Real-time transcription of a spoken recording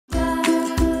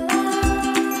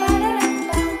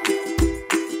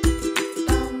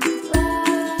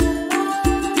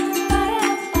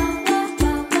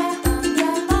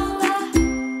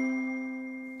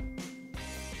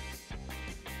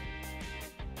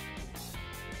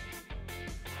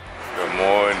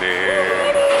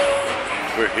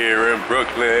here in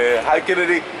Brooklyn. Hi,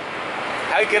 Kennedy.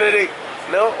 Hi, Kennedy.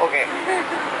 No? Okay.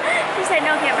 She said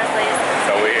no cameras, please.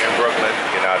 So we're here in Brooklyn.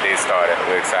 You know, our day started.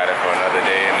 We're excited for another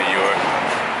day in New York.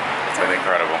 It's been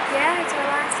incredible. Yeah, it's our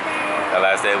last day. Our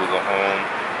last day, we go home.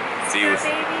 D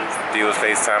was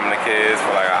FaceTiming the kids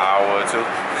for like an hour or two.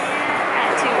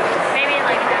 At 2. Maybe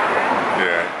like an hour.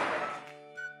 Yeah.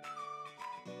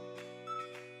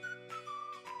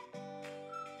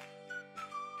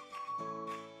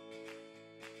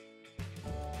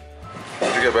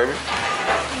 What'd you get, baby?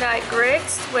 We got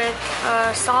grits with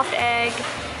soft egg,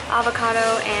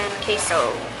 avocado, and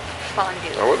queso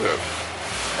fondue. How was it?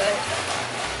 Good.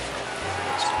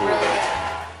 It's cool. Really good.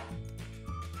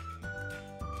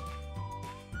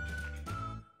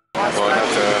 Going up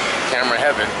to Camera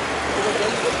Heaven,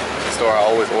 the store I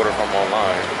always order from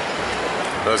online.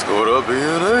 Let's go to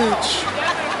B&H.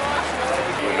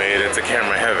 We made it to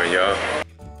Camera Heaven, y'all.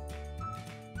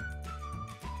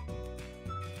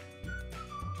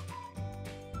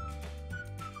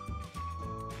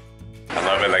 I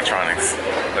love electronics.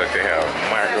 Look, they have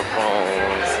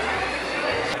microphones.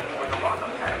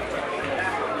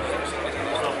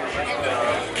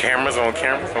 Cameras on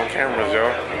cameras on cameras,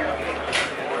 y'all.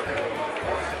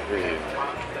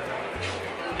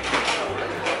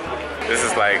 This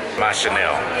is like my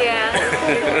Chanel.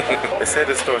 Yeah. They said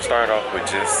the store started off with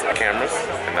just cameras,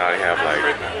 and now they have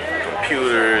like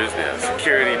computers, they have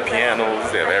security,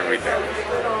 pianos, they have everything.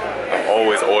 I've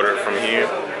always ordered from here,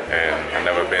 and I've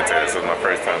never been to this. This was my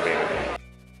first time being here.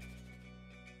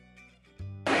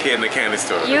 Kid in the candy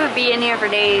store. You would be in here for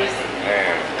days.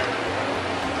 Man,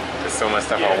 there's so much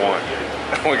stuff I want.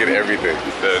 I want to get everything.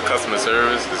 The customer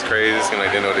service is crazy. It seems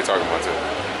like they know what they're talking about too.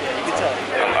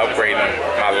 I'm upgrading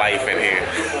my life in here.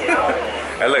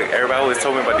 And look, everybody always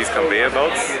told me about these conveyor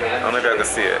belts. I don't know if y'all can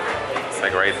see it. It's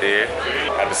like right there.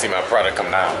 I have to see my product come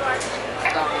down.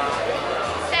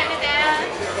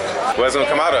 What's it gonna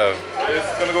come out of?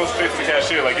 It's gonna go straight to the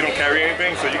cashier. Like, you don't carry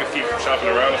anything, so you can keep shopping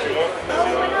around if you want.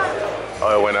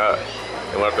 Oh, it went up.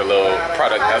 It went up the little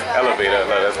product elevator.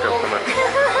 Look, that's good. Come on.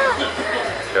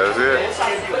 That's it.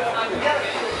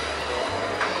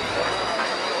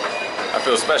 I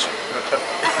feel special.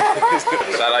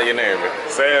 Shout out your name, man.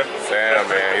 Sam. Sam,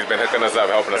 man. He's been hooking us up,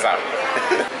 helping us out.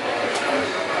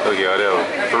 Look, y'all,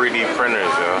 they're 3D printers,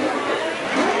 y'all.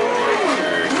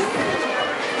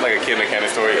 Like a kid in a candy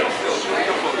store, yo. It's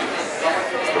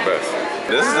the best.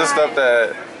 This is the stuff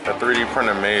that a 3D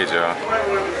printer made, y'all.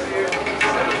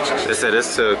 They said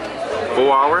this took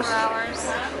 4 hours. 4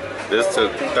 hours. This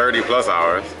took 30 plus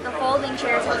hours. The folding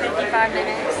chairs are 55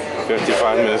 minutes.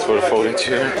 55 minutes for the folding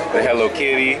chair. The Hello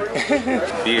Kitty,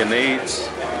 B&H.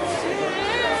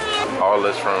 All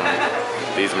this from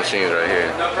these machines right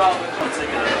here.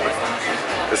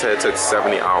 This head took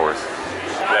 70 hours.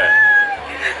 Yeah.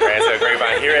 Ran to a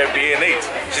grapevine here at B&H.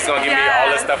 She's gonna give me all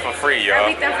this stuff for free, y'all.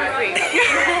 Everything for free.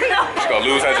 She's gonna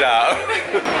lose her job.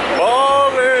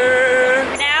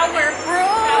 Ballin'! Now we're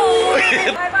broke.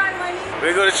 Bye-bye, money.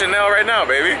 We go to Chanel right now,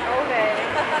 baby. Okay.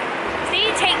 See,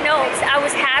 take notes. I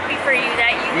was happy for you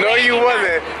that you. No, you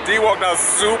wasn't. D walked out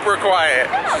super quiet.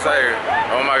 She's like,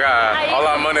 oh my God, all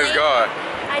our money's gone.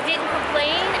 I didn't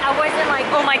complain. I wasn't like,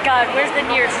 oh my God, where's the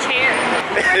nearest chair?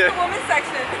 Where's the women's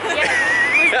section? Yeah,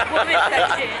 where's the women's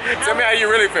section? Tell me how you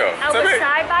really feel. I was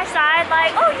side by side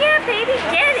like, oh yeah, baby,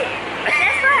 get it.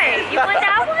 That's right. You want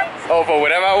that one? Oh, for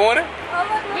whatever I wanted?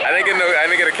 Yeah. I didn't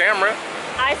get a camera.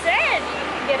 I said you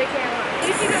can get a camera.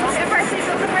 You see the Empire State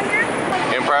Building right here?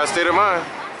 Empire State of Mind.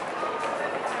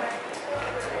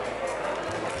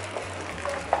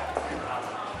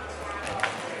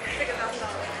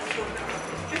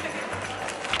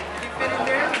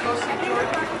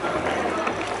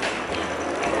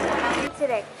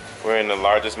 Today. We're in the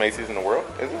largest Macy's in the world,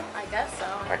 is it? I guess so.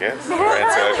 I guess. We're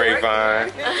into a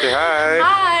grapevine. Say hi.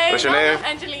 Hi. What's your name?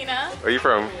 Angelina. Where are you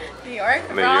from? New York.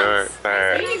 New York. All Nice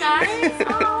right. to meet you guys.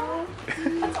 Oh,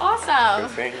 that's awesome.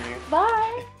 Good seeing you.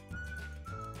 Bye.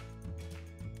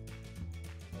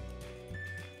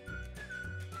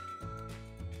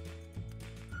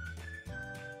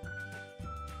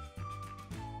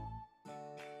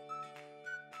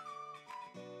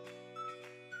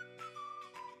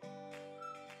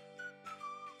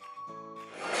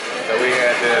 So we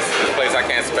had this place I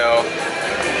can't spell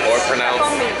or pronounce.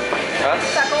 Huh?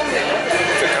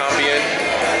 Tacombian.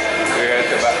 We had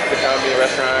the Tacombian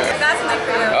restaurant. That's my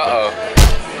for you. Uh-oh.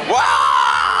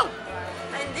 Wow!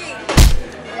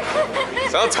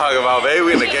 So I'm talking about, baby,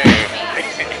 we in the game.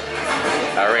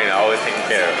 Irina always taking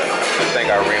care of us. Just thank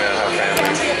Irina and her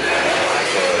family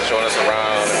for showing us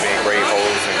around and being great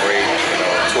hosts and great,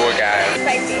 tour guides.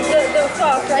 The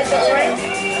sauce, right? The orange.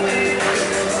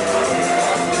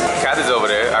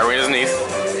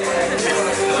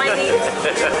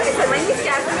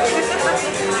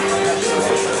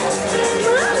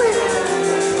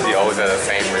 to the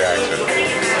same reaction.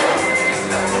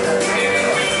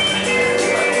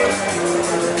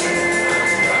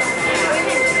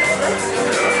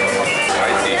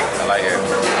 I like it.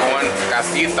 Corn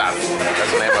castitas.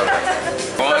 That's the name of it.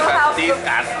 Corn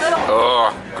castitas.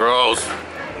 Oh, gross.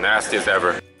 Nasty as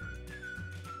ever.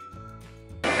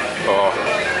 Oh,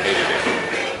 hated it.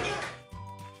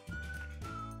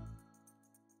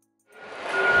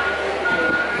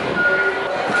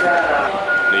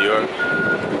 New York,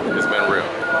 it's been real.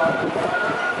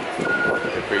 We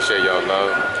appreciate y'all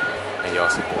love and y'all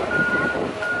support.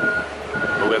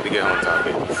 But we have to get home to our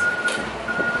babies.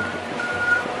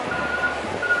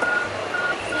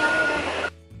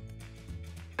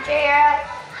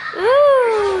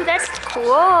 Ooh, that's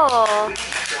cool.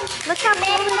 Look how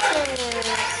cool this is.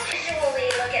 Visually,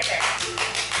 look at this.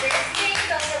 This thing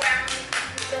goes around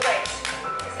the waist.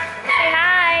 Say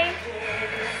hi.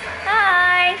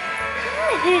 Hi.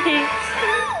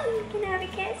 Can I have a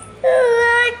kiss?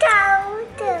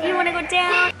 You want to go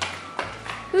down?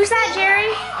 Who's that,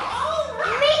 Jerry?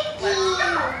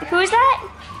 Mickey. Who's that?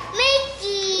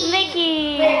 Mickey.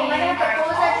 Mickey.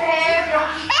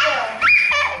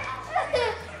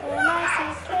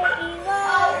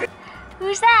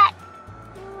 Who's that?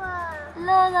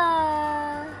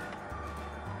 Lola.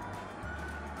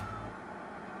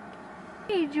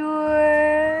 Hey,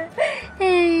 Jordan.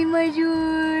 Hey, my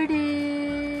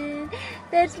Jordan.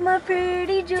 That's my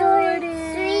pretty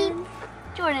Jordan.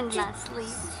 Jordan's not asleep.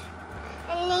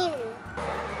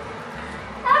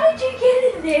 How did you get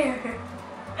in there?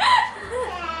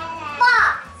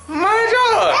 My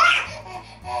God!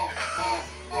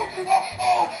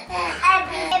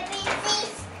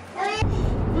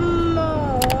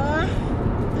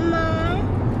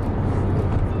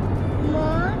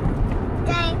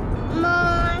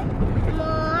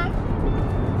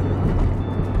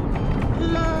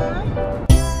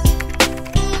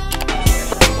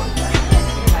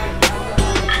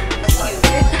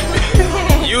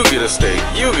 You get a steak.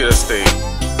 You get a steak.